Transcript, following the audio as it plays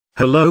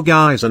Hello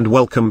guys and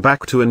welcome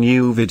back to a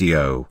new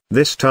video.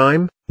 This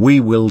time, we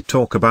will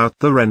talk about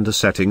the render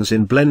settings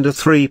in Blender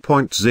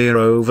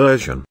 3.0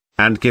 version,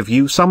 and give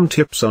you some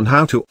tips on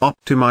how to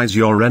optimize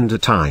your render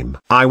time.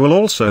 I will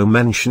also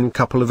mention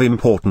couple of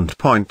important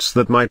points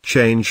that might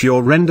change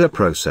your render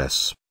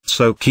process,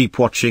 so keep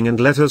watching and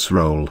let us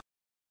roll.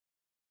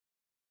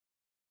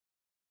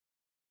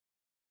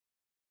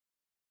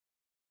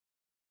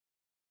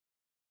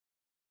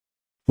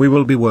 We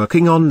will be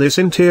working on this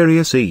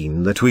interior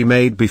scene that we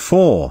made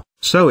before,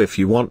 so if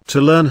you want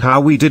to learn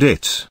how we did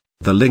it,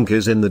 the link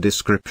is in the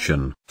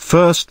description.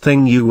 First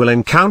thing you will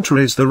encounter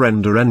is the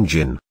render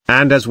engine,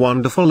 and as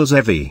wonderful as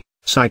Eevee,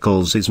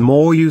 Cycles is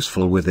more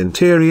useful with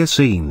interior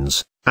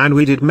scenes, and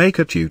we did make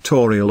a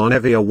tutorial on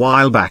Eevee a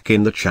while back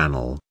in the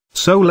channel,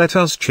 so let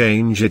us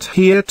change it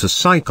here to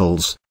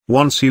Cycles.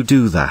 Once you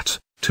do that,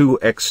 two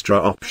extra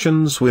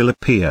options will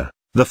appear.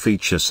 The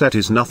feature set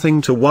is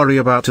nothing to worry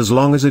about as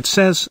long as it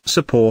says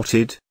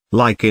supported,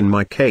 like in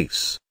my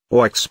case,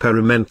 or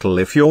experimental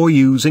if you're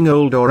using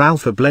old or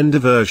alpha Blender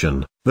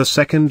version. The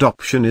second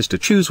option is to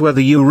choose whether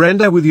you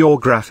render with your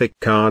graphic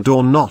card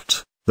or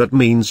not. That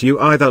means you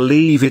either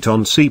leave it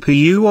on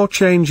CPU or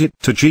change it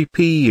to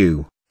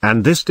GPU,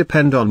 and this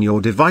depends on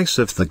your device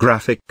if the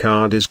graphic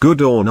card is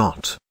good or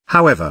not.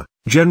 However,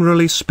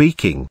 generally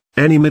speaking,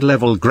 any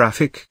mid-level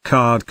graphic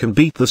card can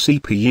beat the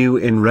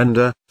CPU in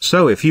render,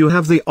 so if you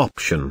have the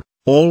option,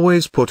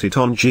 always put it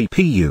on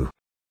GPU.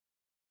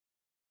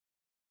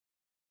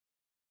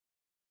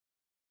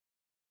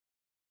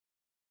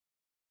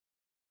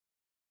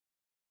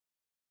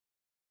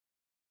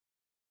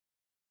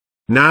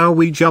 Now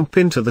we jump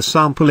into the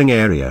sampling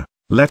area.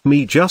 Let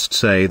me just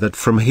say that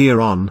from here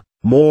on,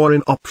 more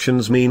in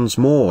options means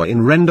more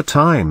in render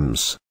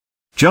times.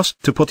 Just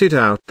to put it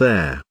out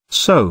there.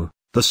 So,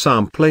 the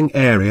sampling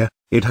area,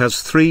 it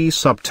has three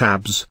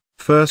sub-tabs.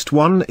 First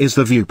one is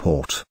the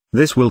viewport.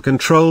 This will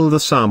control the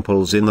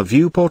samples in the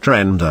viewport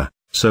render,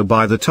 so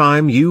by the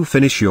time you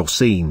finish your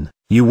scene,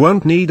 you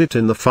won't need it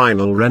in the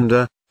final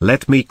render.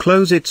 Let me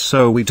close it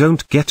so we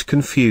don't get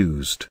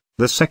confused.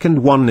 The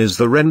second one is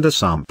the render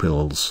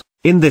samples.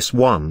 In this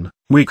one,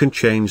 we can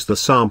change the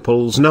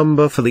samples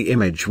number for the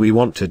image we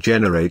want to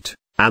generate,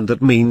 and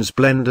that means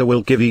Blender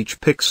will give each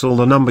pixel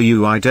the number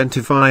you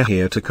identify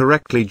here to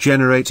correctly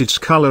generate its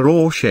color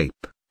or shape,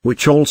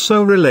 which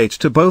also relate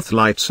to both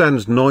lights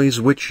and noise,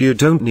 which you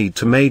don't need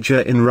to major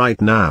in right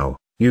now.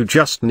 You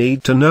just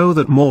need to know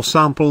that more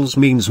samples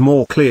means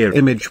more clear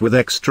image with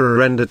extra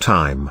render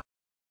time.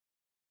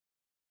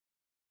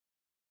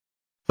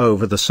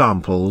 Over the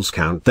samples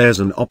count there's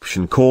an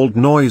option called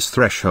noise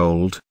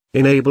threshold.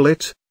 Enable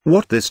it.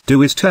 What this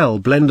do is tell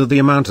Blender the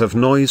amount of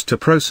noise to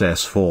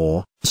process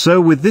for, so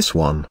with this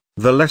one,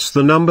 the less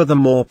the number the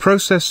more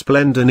process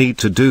Blender need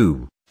to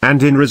do,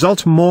 and in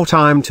result more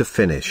time to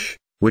finish,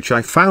 which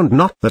I found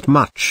not that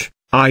much.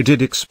 I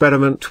did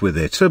experiment with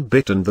it a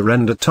bit and the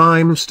render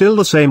time still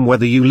the same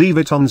whether you leave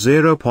it on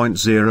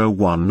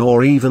 0.01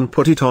 or even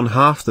put it on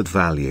half that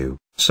value,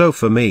 so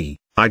for me,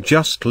 I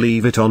just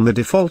leave it on the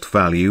default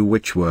value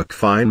which work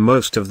fine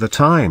most of the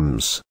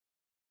times.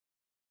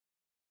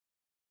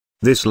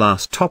 This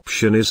last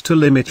option is to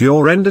limit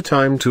your render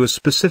time to a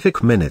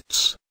specific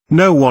minutes.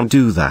 No one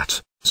do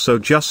that, so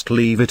just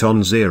leave it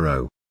on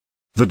 0.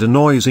 The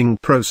denoising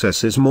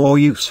process is more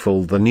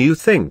useful than you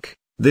think.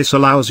 This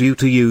allows you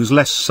to use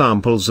less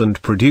samples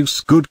and produce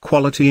good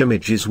quality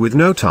images with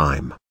no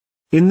time.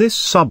 In this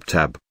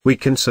sub-tab, we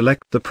can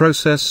select the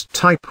process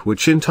type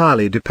which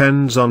entirely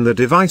depends on the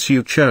device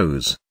you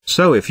chose.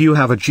 So if you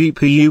have a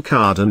GPU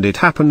card and it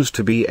happens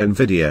to be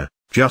NVIDIA,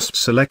 just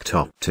select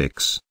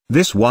Optics.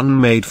 This one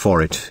made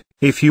for it.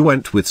 If you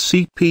went with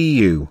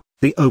CPU,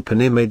 the open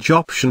image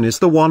option is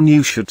the one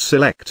you should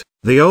select.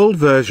 The old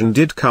version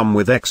did come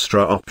with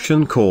extra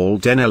option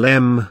called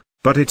NLM,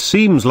 but it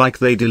seems like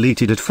they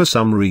deleted it for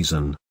some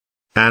reason.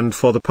 And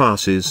for the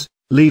passes,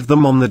 leave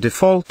them on the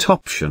default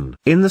option.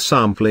 In the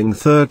sampling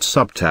third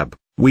sub-tab,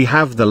 we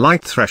have the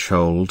light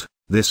threshold.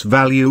 This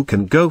value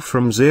can go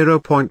from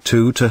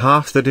 0.2 to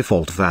half the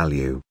default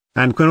value,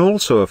 and can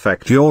also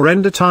affect your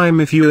render time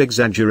if you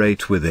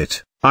exaggerate with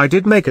it. I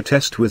did make a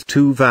test with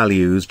two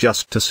values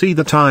just to see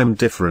the time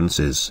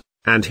differences,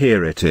 and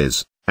here it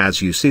is.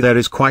 As you see there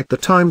is quite the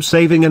time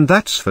saving, and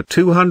that's for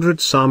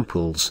 200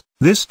 samples.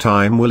 This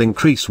time will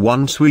increase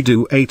once we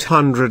do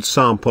 800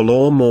 sample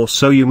or more,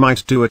 so you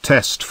might do a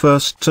test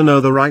first to know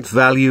the right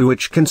value,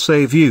 which can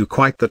save you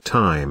quite the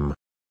time.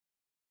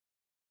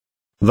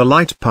 The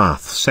light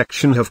path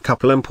section have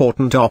couple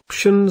important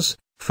options.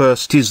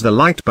 First is the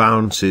light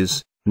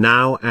bounces.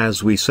 Now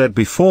as we said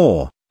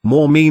before,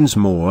 more means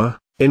more.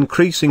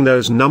 Increasing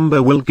those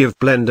number will give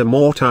Blender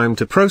more time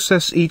to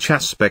process each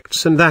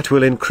aspects, and that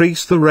will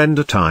increase the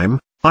render time.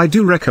 I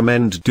do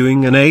recommend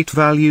doing an 8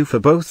 value for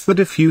both the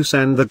diffuse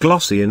and the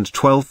glossy and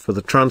 12 for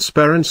the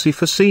transparency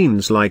for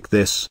scenes like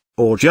this,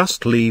 or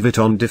just leave it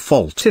on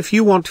default if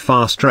you want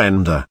fast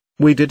render.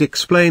 We did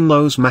explain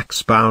those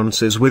max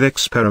bounces with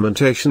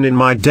experimentation in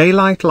my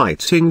daylight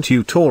lighting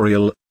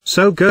tutorial,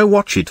 so go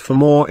watch it for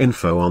more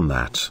info on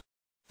that.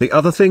 The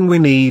other thing we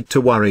need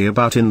to worry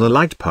about in the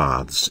light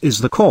paths is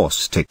the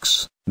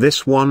caustics.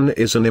 This one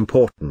is an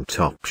important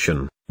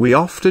option. We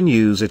often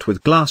use it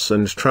with glass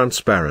and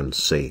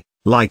transparency,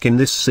 like in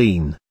this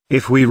scene.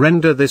 If we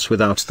render this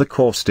without the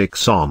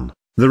caustics on,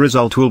 the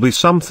result will be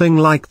something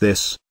like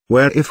this,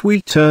 where if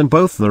we turn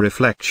both the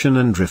reflection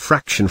and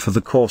refraction for the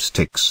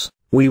caustics,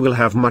 we will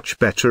have much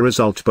better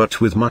result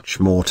but with much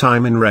more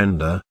time in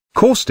render.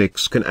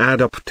 Caustics can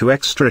add up to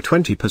extra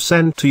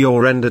 20% to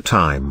your render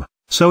time,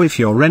 so if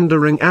you're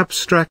rendering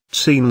abstract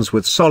scenes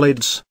with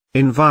solids,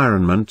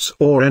 environments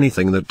or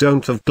anything that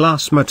don't have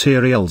glass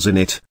materials in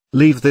it,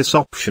 leave this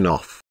option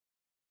off.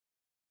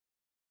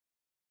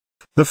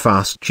 The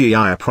fast GI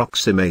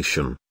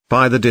approximation.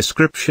 By the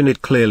description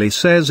it clearly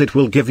says it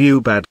will give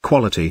you bad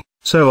quality,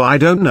 so I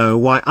don't know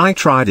why I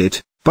tried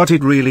it, but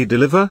it really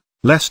deliver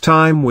less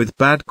time with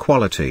bad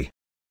quality.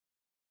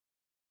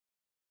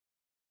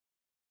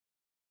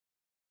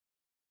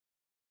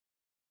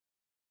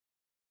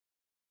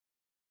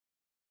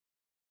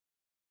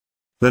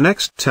 The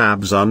next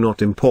tabs are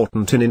not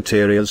important in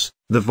interiors.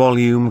 The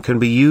volume can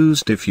be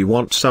used if you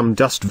want some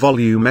dust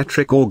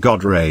volumetric or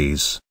God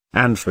rays,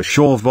 and for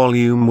sure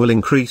volume will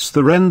increase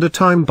the render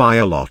time by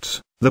a lot.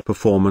 The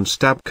performance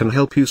tab can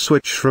help you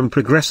switch from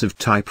progressive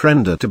type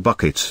render to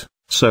bucket,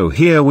 so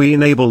here we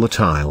enable the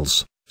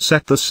tiles,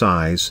 set the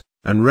size,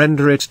 and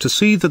render it to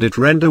see that it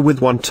render with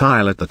one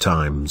tile at the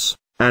times.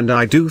 And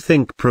I do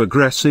think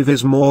progressive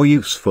is more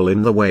useful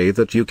in the way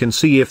that you can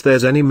see if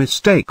there's any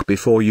mistake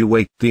before you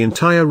wait the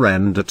entire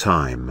render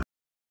time.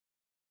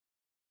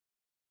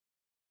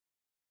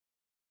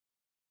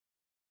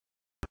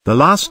 The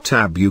last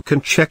tab you can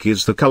check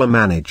is the color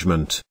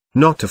management.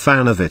 Not a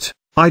fan of it.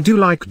 I do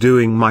like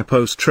doing my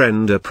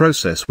post-render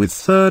process with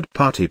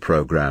third-party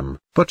program,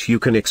 but you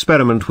can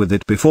experiment with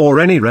it before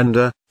any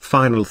render.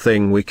 Final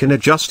thing we can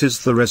adjust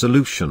is the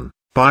resolution.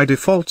 By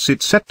default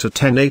it's set to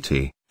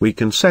 1080. We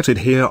can set it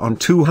here on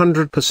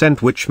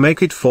 200% which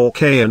make it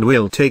 4K and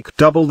will take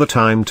double the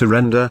time to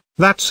render.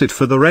 That's it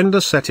for the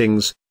render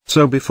settings.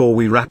 So before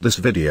we wrap this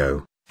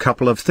video,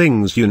 couple of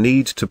things you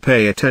need to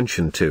pay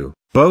attention to.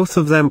 Both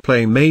of them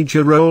play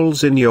major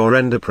roles in your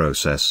render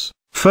process.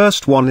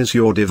 First one is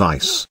your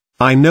device.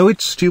 I know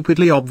it's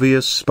stupidly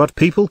obvious but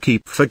people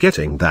keep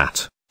forgetting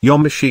that. Your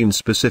machine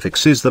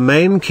specifics is the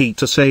main key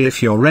to say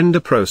if your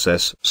render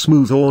process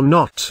smooth or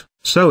not.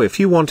 So if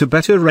you want a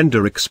better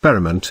render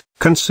experiment,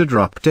 consider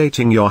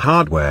updating your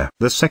hardware.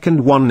 The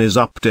second one is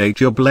update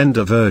your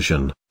Blender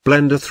version.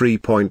 Blender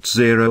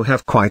 3.0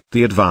 have quite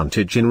the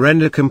advantage in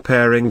render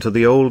comparing to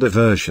the older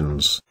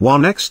versions.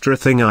 One extra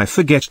thing I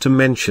forget to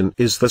mention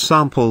is the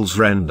samples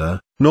render.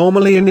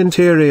 Normally in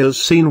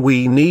interiors scene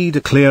we need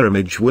a clear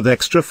image with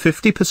extra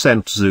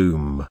 50%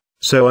 zoom,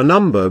 so a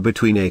number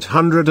between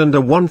 800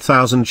 and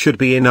 1000 should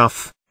be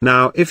enough.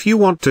 Now if you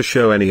want to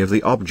show any of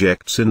the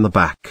objects in the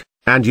back,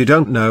 and you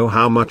don't know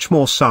how much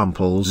more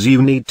samples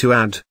you need to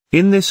add,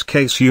 in this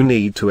case you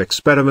need to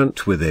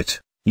experiment with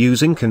it.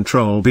 Using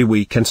Ctrl B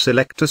we can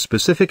select a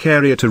specific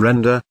area to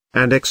render,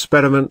 and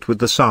experiment with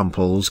the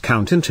samples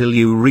count until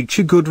you reach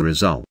a good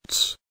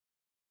results.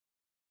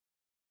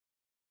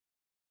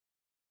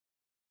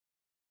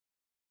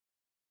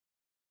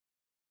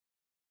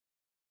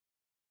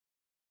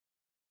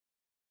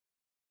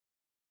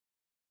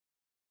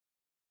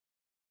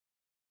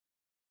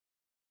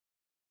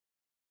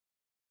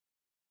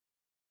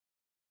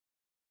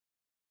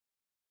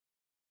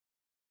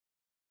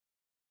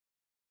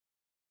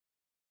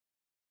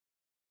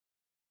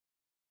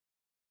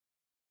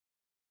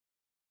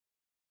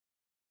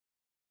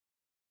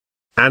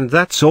 And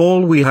that's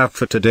all we have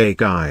for today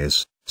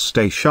guys.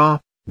 Stay sharp,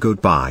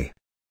 goodbye.